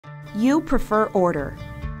You prefer order.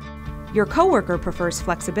 Your coworker prefers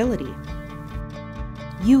flexibility.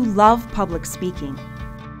 You love public speaking.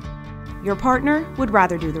 Your partner would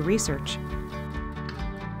rather do the research.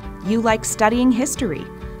 You like studying history,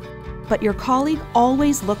 but your colleague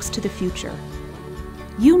always looks to the future.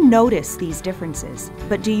 You notice these differences,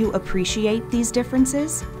 but do you appreciate these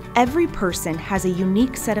differences? Every person has a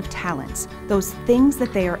unique set of talents, those things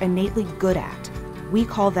that they are innately good at. We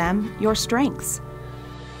call them your strengths.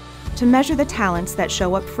 To measure the talents that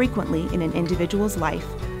show up frequently in an individual's life,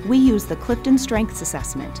 we use the Clifton Strengths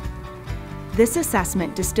assessment. This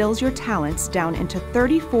assessment distills your talents down into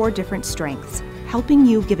 34 different strengths, helping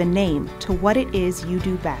you give a name to what it is you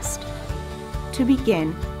do best. To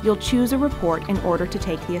begin, you'll choose a report in order to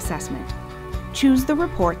take the assessment. Choose the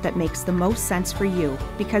report that makes the most sense for you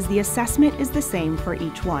because the assessment is the same for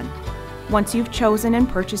each one. Once you've chosen and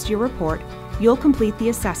purchased your report, you'll complete the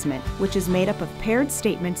assessment, which is made up of paired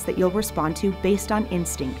statements that you'll respond to based on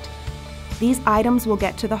instinct. These items will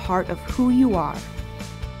get to the heart of who you are.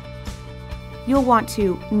 You'll want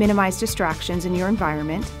to minimize distractions in your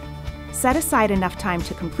environment, set aside enough time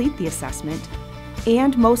to complete the assessment,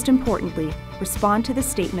 and most importantly, respond to the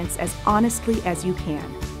statements as honestly as you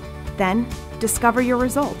can. Then, discover your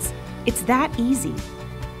results. It's that easy.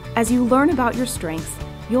 As you learn about your strengths,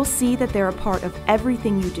 you'll see that they're a part of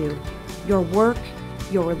everything you do. Your work,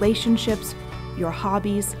 your relationships, your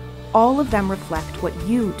hobbies, all of them reflect what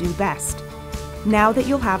you do best. Now that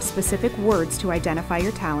you'll have specific words to identify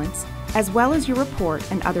your talents, as well as your report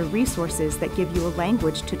and other resources that give you a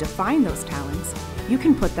language to define those talents, you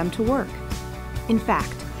can put them to work. In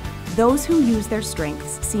fact, those who use their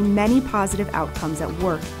strengths see many positive outcomes at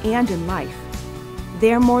work and in life.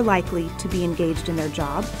 They're more likely to be engaged in their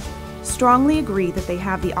job, strongly agree that they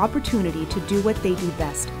have the opportunity to do what they do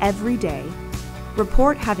best every day,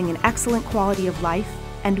 report having an excellent quality of life,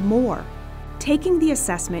 and more. Taking the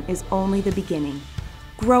assessment is only the beginning.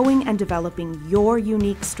 Growing and developing your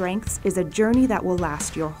unique strengths is a journey that will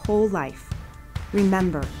last your whole life.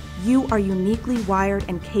 Remember, you are uniquely wired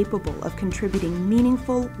and capable of contributing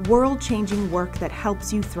meaningful, world-changing work that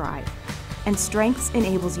helps you thrive, and Strengths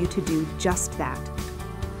enables you to do just that.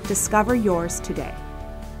 Discover yours today.